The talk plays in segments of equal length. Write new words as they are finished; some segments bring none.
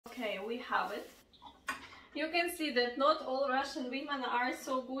Okay, we have it. You can see that not all Russian women are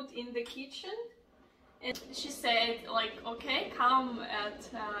so good in the kitchen. And she said, like, okay, come at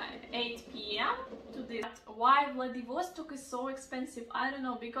 8 p.m. to this. Why Vladivostok is so expensive? I don't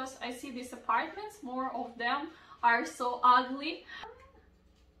know, because I see these apartments, more of them are so ugly.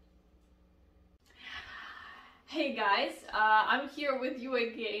 Hey guys, I'm here with you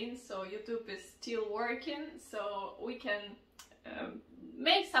again. So YouTube is still working, so we can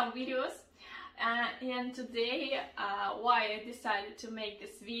make some videos. And today, why I decided to make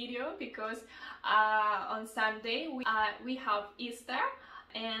this video, because on Sunday we have Easter,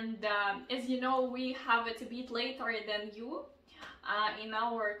 and as you know, we have it a bit later than you in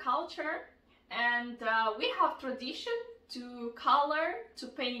our culture, and we have tradition to color, to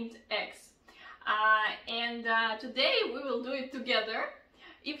paint eggs, and today we will do it together.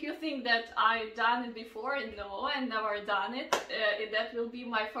 If you think that I've done it before, no, I never done it. That will be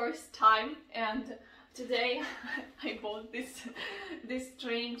my first time, and today I bought this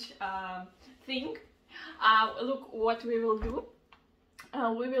strange thing. Look what we will do.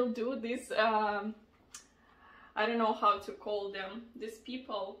 We will do this. I don't know how to call them. These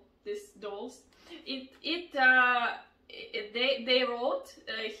people, these dolls. They wrote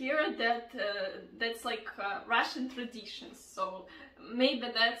here that that's like Russian traditions. So maybe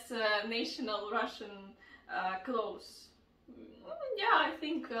that's national Russian clothes. Yeah, I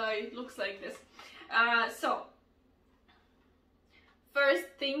think it looks like this. So first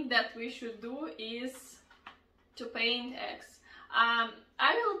thing that we should do is to paint eggs. I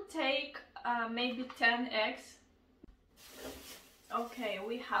will take maybe 10 eggs. Okay,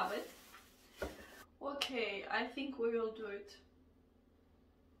 we have it. Okay, I think we will do it.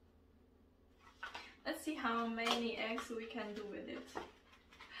 Let's see how many eggs we can do with it.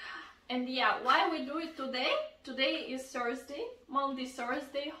 And yeah, why we do it today? Today is Thursday, Maundy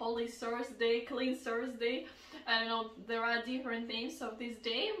Thursday, Holy Thursday, Clean Thursday. I don't know, there are different names of this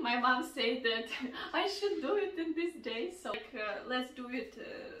day. My mom said that I should do it in this day, so like, let's do it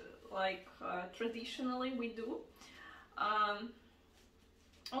traditionally we do.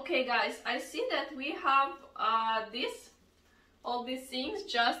 Okay guys, I see that we have all these things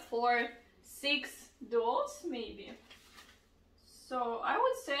just for 6 dolls maybe. So I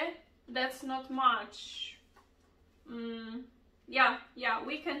would say that's not much. Yeah,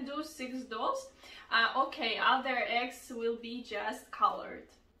 we can do 6 dolls. Okay, other eggs will be just colored.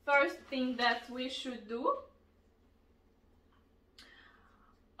 First thing that we should do,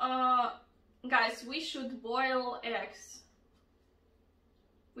 guys, we should boil eggs.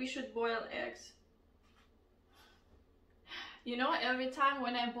 We should boil eggs. You know, every time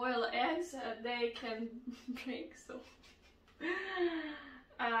when I boil eggs, they can break, so...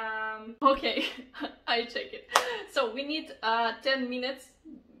 okay, I check it. So we need 10 minutes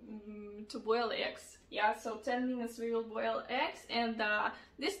to boil eggs. Yeah, so 10 minutes we will boil eggs, and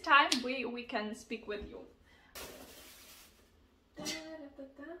this time we can speak with you.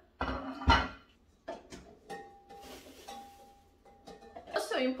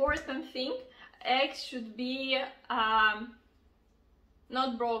 Also important thing, eggs should be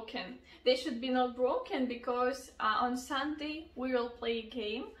not broken. They should be not broken because on Sunday we will play a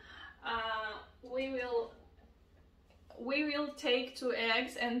game. We will take 2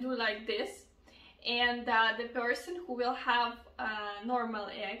 eggs and do like this, and the person who will have a normal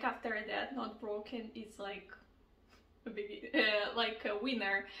egg after that, not broken, is like a big, like a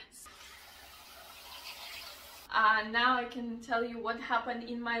winner. Now I can tell you what happened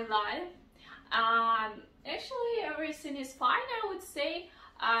in my life. Actually, everything is fine, I would say.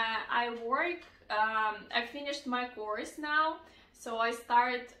 I work, I finished my course now, so I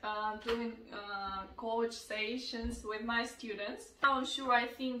started doing coach sessions with my students. Now I'm sure, I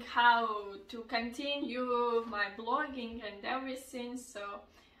think, how to continue my blogging and everything. So,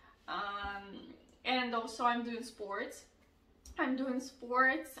 and also I'm doing sports. I'm doing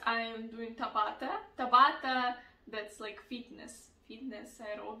Tabata. Tabata, that's like fitness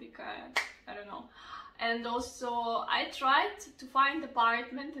aerobic, I don't know. And also I tried to find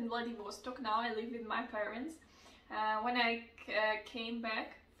apartment in Vladivostok. Now I live with my parents. When I came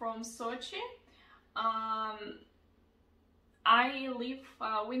back from Sochi, I live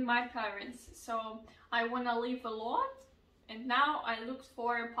with my parents, so I wanna live alone, and now I looked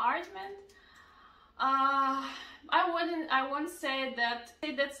for apartment. I won't say that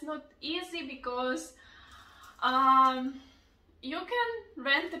that's not easy, because you can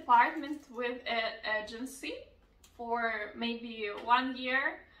rent apartment with an agency for maybe 1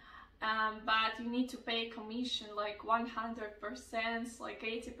 year, but you need to pay commission like 100%, like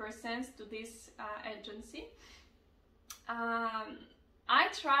 80% to this agency. I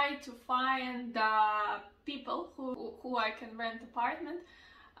try to find people who I can rent apartment.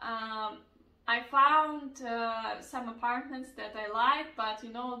 I found some apartments that I like, but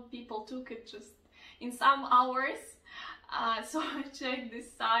you know, people took it just in some hours. So I check this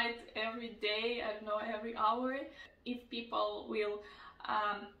site every day, I don't know, every hour, if people will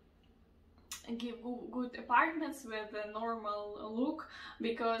give good apartments with a normal look,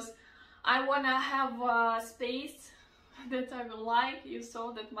 because I wanna have a space that I will like. You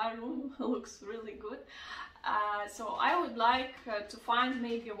saw that my room looks really good. So I would like to find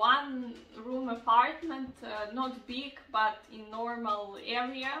maybe one room apartment, not big, but in normal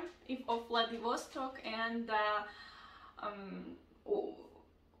area of Vladivostok, and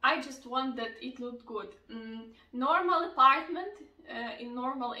I just want that it looked good. Normal apartment in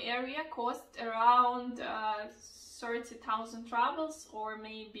normal area cost around 30,000 rubles, or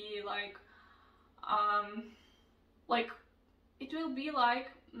maybe like it will be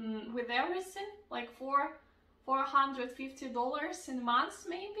like with everything like $450 in months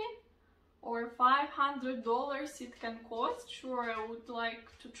maybe, or $500 it can cost. Sure, I would like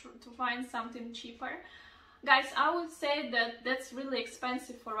to find something cheaper. Guys, I would say that that's really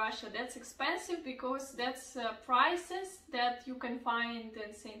expensive for Russia. That's expensive because that's prices that you can find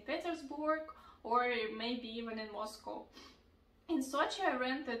in St. Petersburg or maybe even in Moscow. In Sochi I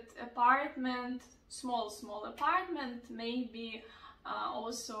rented apartment, small apartment, maybe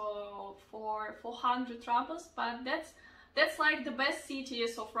also for 400 rubles, but that's like the best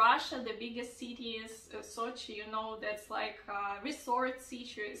cities of Russia. The biggest city is Sochi, you know, that's like a resort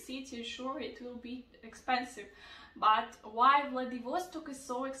city. Sure, it will be expensive, but why Vladivostok is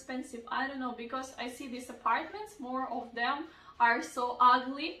so expensive, I don't know, because I see these apartments, more of them are so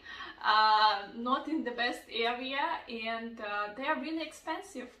ugly, not in the best area, and they are really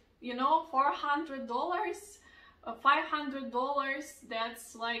expensive, you know. $400, $500,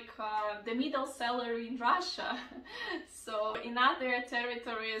 that's like the middle salary in Russia. So in other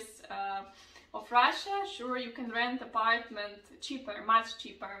territories of Russia, sure, you can rent apartment cheaper, much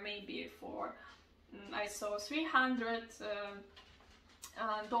cheaper, maybe for I saw $300.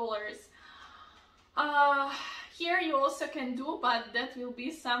 Here you also can do, but that will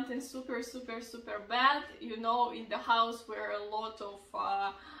be something super bad, you know, in the house where a lot of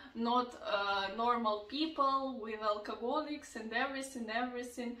not normal people with alcoholics and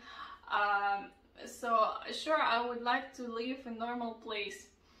everything. So sure, I would like to live in normal place.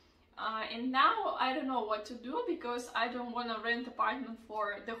 And now I don't know what to do, because I don't want to rent apartment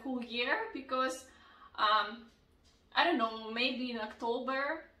for the whole year, because I don't know, maybe in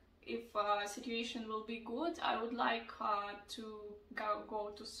October, if situation will be good, I would like to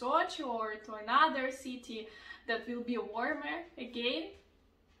go to Sochi or to another city that will be warmer again,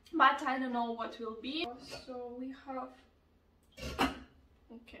 but I don't know what will be. So we have,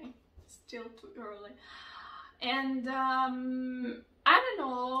 okay, still too early, and I don't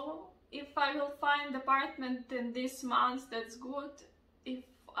know if I will find apartment in this month that's good. If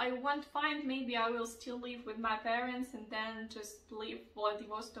I won't find, maybe I will still live with my parents and then just leave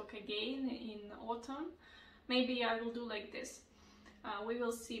Vladivostok again in autumn. Maybe I will do like this. We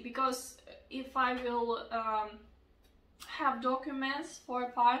will see, because if I will have documents for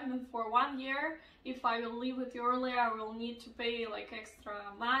apartment for 1 year, if I will leave it earlier, I will need to pay like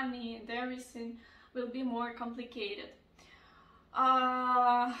extra money, and everything will be more complicated.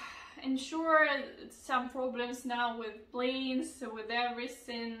 And sure, some problems now with planes, with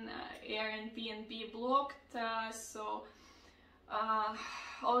everything, Airbnb blocked, so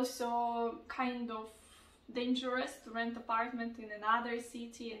also kind of dangerous to rent apartment in another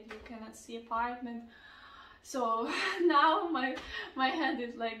city and you cannot see apartment. So now my hand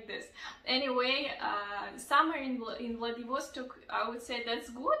is like this. Anyway, summer in Vladivostok, I would say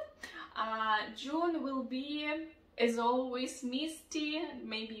that's good. June will be, as always, misty,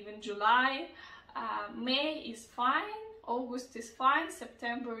 maybe even July. May is fine, August is fine,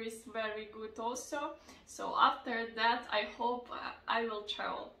 September is very good also. So after that, I hope I will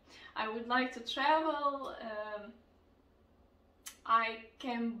travel. I would like to travel. I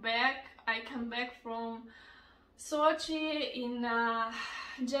came back from Sochi in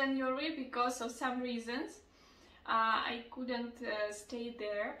January because of some reasons. I couldn't stay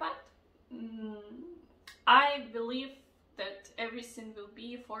there, but I believe that everything will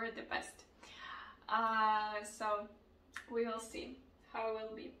be for the best. So we will see how it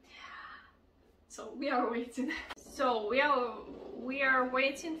will be. So we are waiting. So we are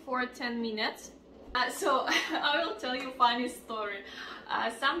waiting for 10 minutes. So I will tell you a funny story.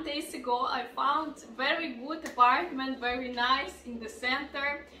 Some days ago I found very good apartment, very nice in the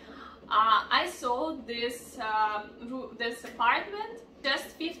center. I saw this apartment Just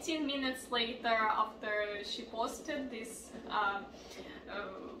 15 minutes later, after she posted this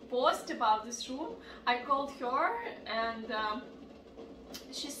post about this room, I called her and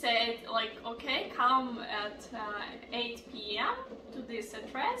she said like, okay, come at 8 p.m. to this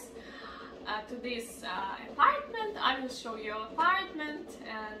address, to this apartment. I will show you apartment.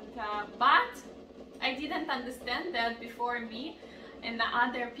 And but I didn't understand that before me and the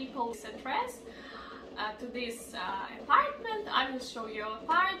other people's address to this apartment. I will show you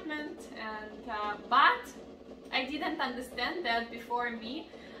apartment. And but I didn't understand that before me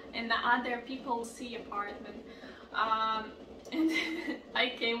and the other people see apartment. And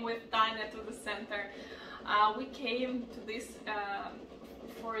I came with Tanya to the center. We came to this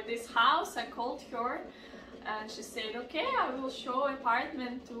for this house. I called her and she said, okay, I will show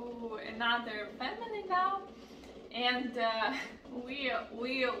apartment to another family now. And we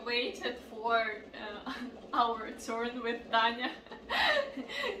waited for our turn with Tanya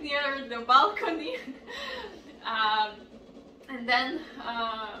near the balcony. And then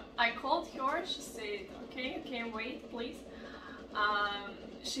I called her. She said, okay, wait, please.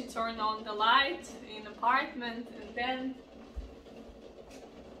 She turned on the light in apartment,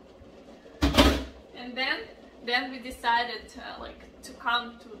 and then we decided to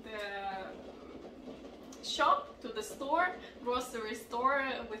come to the shop, to the store, grocery store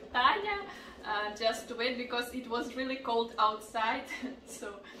with Tanya, just to wait because it was really cold outside.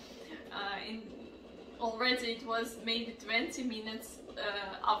 So already it was maybe 20 minutes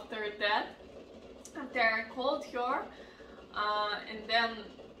after that, after I called her. And then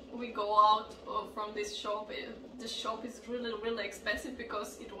we go out from this shop. The shop is really expensive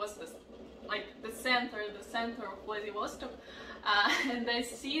because it was the center of Vladivostok. And I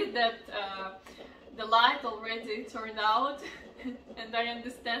see that the light already turned out, and I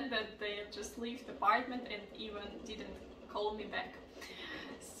understand that they just left the apartment and even didn't call me back.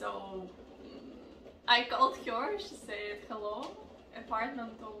 So I called her. She said, hello,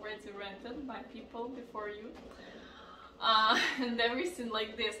 apartment already rented by people before you. And everything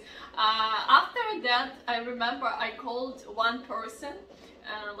like this. After that, I remember I called one person.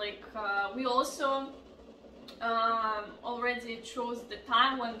 We also already chose the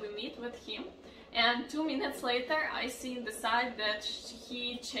time when we meet with him. And 2 minutes later, I see in the site that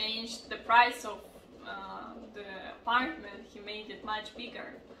he changed the price of the apartment. He made it much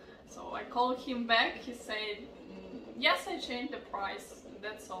bigger. So I called him back. He said, yes, I changed the price.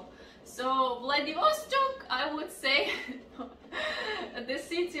 That's all. So Vladivostok, I would say, the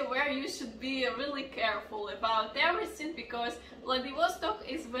city where you should be really careful about everything, because Vladivostok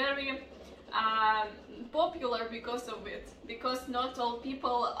is very popular because of it, because not all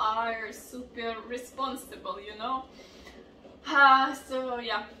people are super responsible, you know. So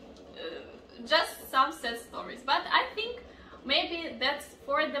yeah, just some sad stories, but I think maybe that's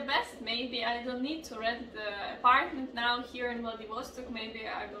for the best. Maybe I don't need to rent the apartment now here in Vladivostok. Maybe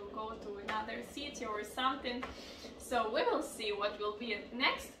I will go to another city or something. So we will see what will be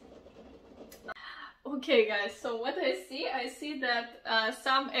next. Okay guys, so what I see that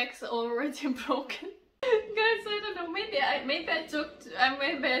some eggs already broken. Guys, I don't know, maybe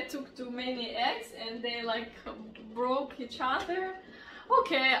I took too many eggs and they broke each other.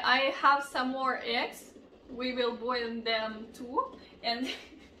 Okay, I have some more eggs. We will boil them too, and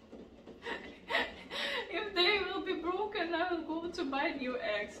if they will be broken, I will go to buy new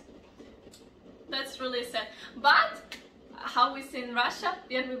eggs. That's really sad. But how we say in Russia,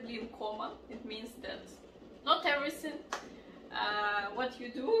 первый блин кома. It means that not everything what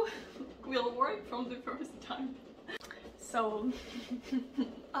you do will work from the first time. So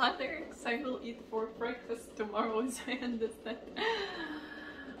other eggs I will eat for breakfast tomorrow, as I understand.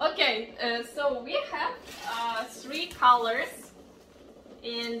 Okay, so we have 3 colors,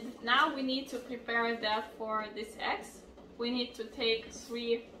 and now we need to prepare that for these eggs. We need to take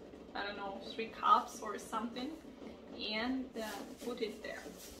 3 cups or something, and put it there.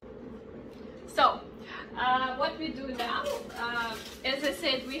 So what we do now, as I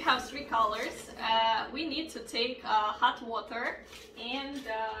said, we have 3 colors. We need to take hot water and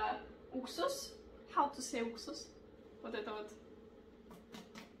уксус. How to say уксус? Вот это вот.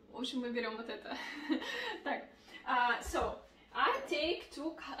 В общем, мы берем вот это. Так, so I take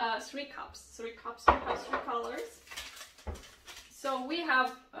 3 cups. 3 cups. We have 3 colors. So we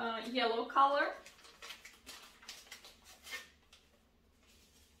have yellow color.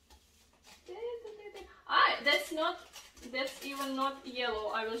 That's even not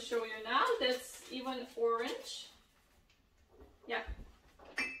yellow. I will show you now. That's even orange. Yeah,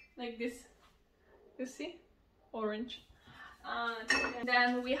 like this. You see, orange.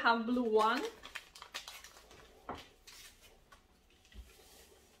 Then we have blue one.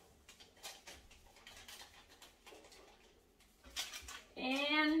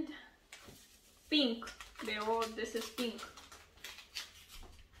 pink. They wrote this is pink.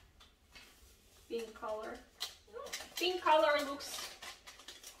 Pink color. Pink color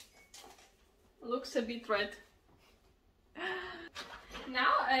looks a bit red.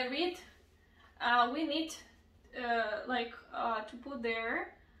 Now I read we need to put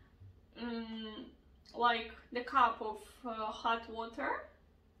there like the cup of hot water,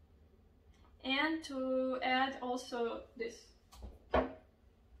 and to add also this. Tak.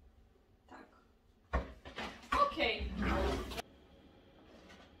 Okay.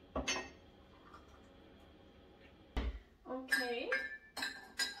 Okay.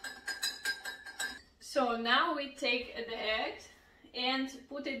 So now we take the egg and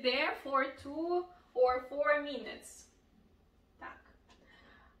put it there for 2 or 4 minutes. Tak.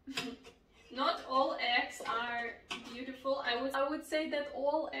 Not all eggs are beautiful. I would say that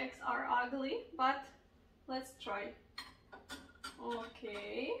all eggs are ugly, but let's try.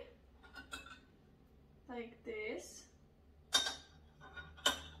 Okay. Like this.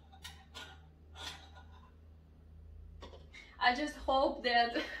 I just hope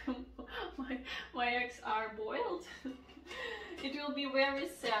that my eggs are boiled. It will be very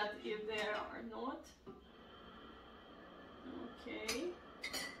sad if they are not. Okay.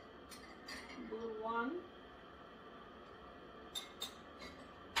 Blue one.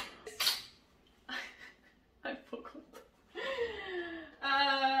 I forgot.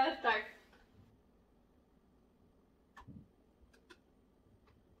 Tak.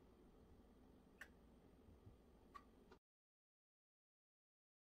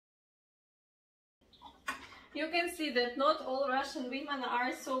 You can see that not all Russian women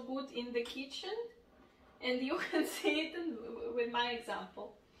are so good in the kitchen, and you can see it with my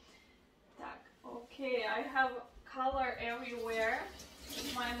example. Tak. Okay, I have color everywhere.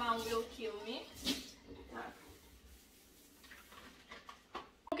 My mom will kill me. Tak.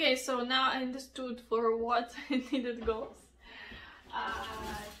 Okay, so now I understood for what I needed gauze.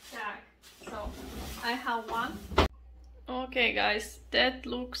 Tak. So I have one. Okay guys, that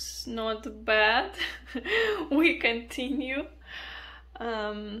looks not bad. We continue.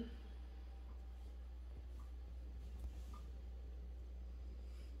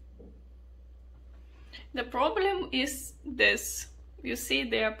 The problem is this. You see,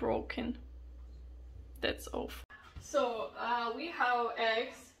 they are broken. That's off. So we have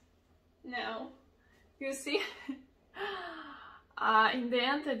eggs now. You see? In the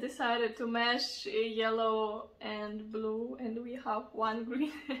end I decided to mash yellow and blue, and we have one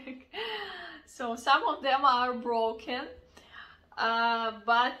green egg. So some of them are broken,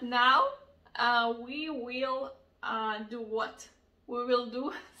 but now we will do what? We will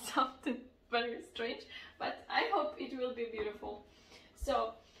do something very strange, but I hope it will be beautiful.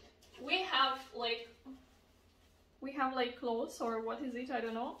 So we have like clothes, or what is it? I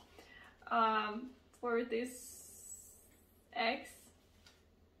don't know. For this eggs.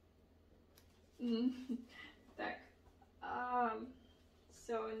 Tak.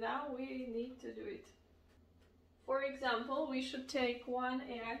 So now we need to do it. For example, we should take one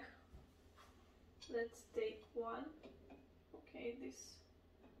egg. Let's take one. Okay, this.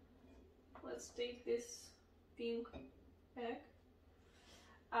 Let's take this pink egg.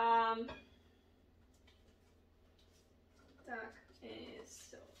 Tak.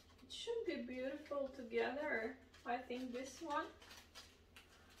 So it should be beautiful together. I think this one.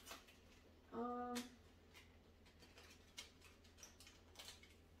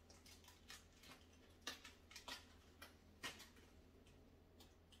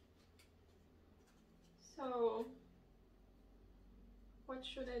 So what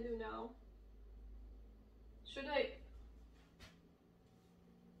should I do now? Should I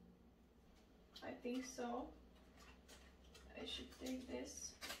think so. I should take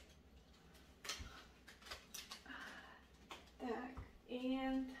this.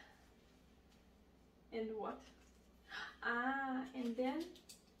 And what? And then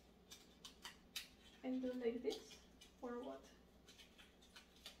I do like this, or what?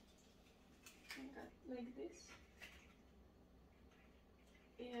 Like this.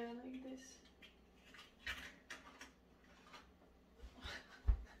 Yeah, like this.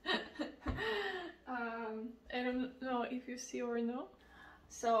 I don't know if you see or no.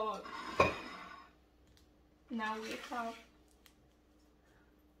 So now we have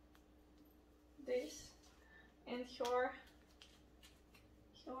this, and her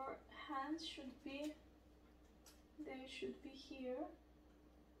hands should be, they should be here.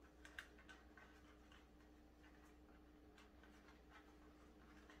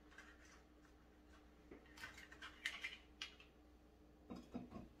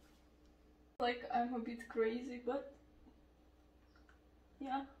 Like I'm a bit crazy, but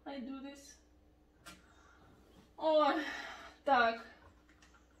yeah, I do this Ой, так.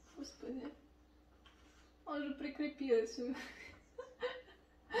 Господи. Он же прикрепился.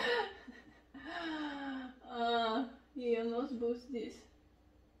 Ее нос был здесь.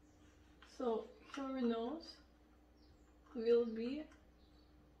 So, her nose will be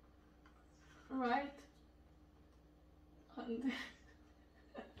right on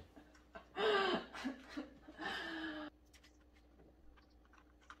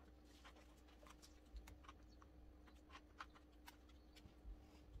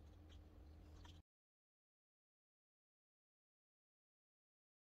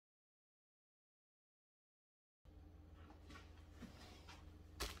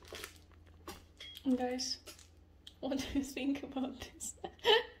Guys, what do you think about this?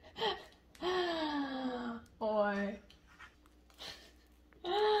 Ой.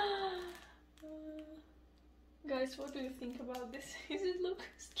 Guys, what do you think about this? Does it look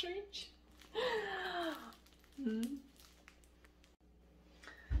strange?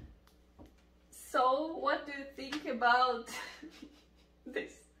 So, what do you think about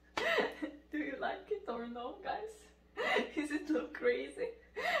this? Do you like it or no, guys? Does it look crazy?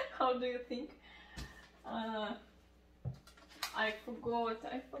 How do you think? I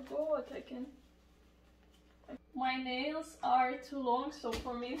forgot, I can... My nails are too long, so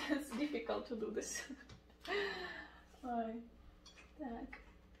for me it's difficult to do this. Ой, так.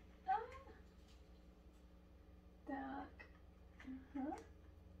 Так. Ага.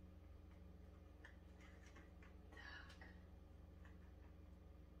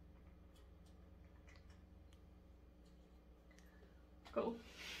 Cool.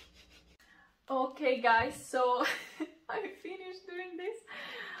 Okay guys, so I finished doing this.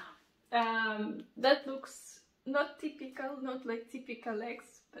 That looks not typical, not like typical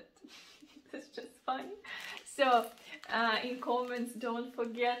legs, but that's just fine. So in comments don't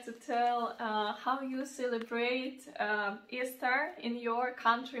forget to tell how you celebrate Easter in your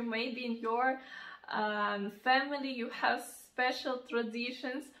country. Maybe in your family you have special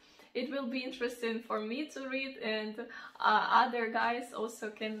traditions. It will be interesting for me to read, and other guys also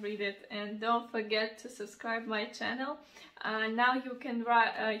can read it. And don't forget to subscribe my channel. Now you can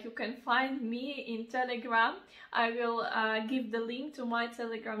find me in Telegram. I will give the link to my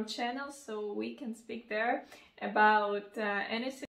Telegram channel, so we can speak there about anything.